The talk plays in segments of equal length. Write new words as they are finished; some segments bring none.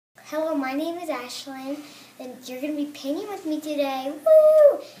Hello, my name is Ashlyn, and you're going to be painting with me today.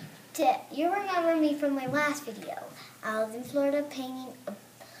 Woo! You remember me from my last video. I was in Florida painting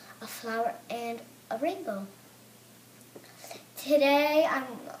a flower and a rainbow. Today I'm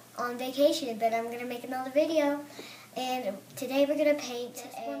on vacation, but I'm going to make another video. And today we're going to paint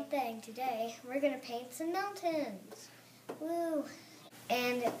one thing. Today we're going to paint some mountains. Woo!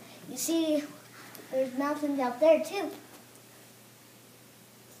 And you see, there's mountains out there too.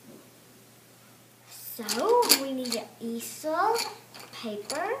 So we need an easel,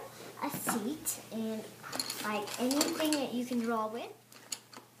 paper, a seat, and like anything that you can draw with.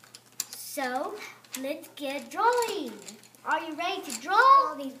 So let's get drawing. Are you ready to draw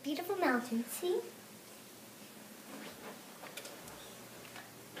all these beautiful mountains? See?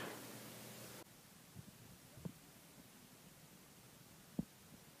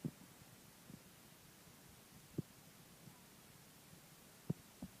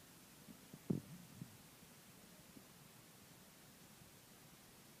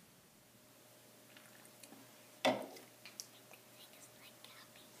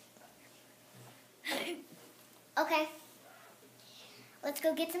 Okay, let's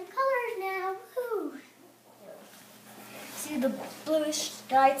go get some colors now. Woo. See the bluish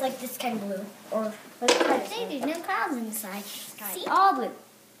sky? It's like this kind of blue. Or let's try to see, there's no clouds in the sky. See, all blue.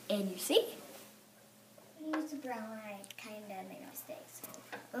 And you see? Use the brown. I kind of made mistakes.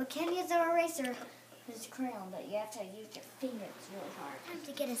 Well, can't use the eraser with this crayon, but you have to use your fingers really hard. Time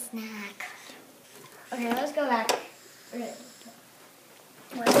to get a snack. Okay, let's go back. Okay.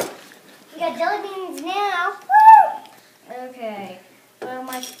 We got jelly beans now. Woo! Okay. Well,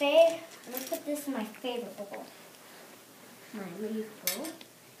 let's put this in my favorite bowl. My leaf bowl.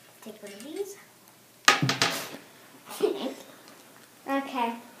 Take one of these.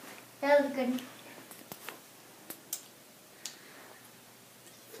 Okay. That was good.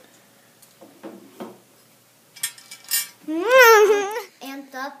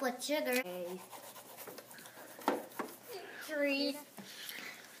 Amped up with sugar. 3.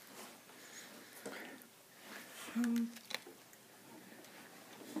 We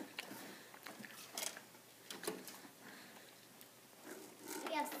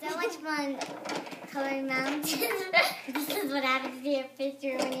have so much fun coloring mountains. This is what happens to your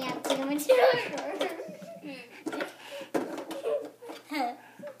picture when you have too much sugar.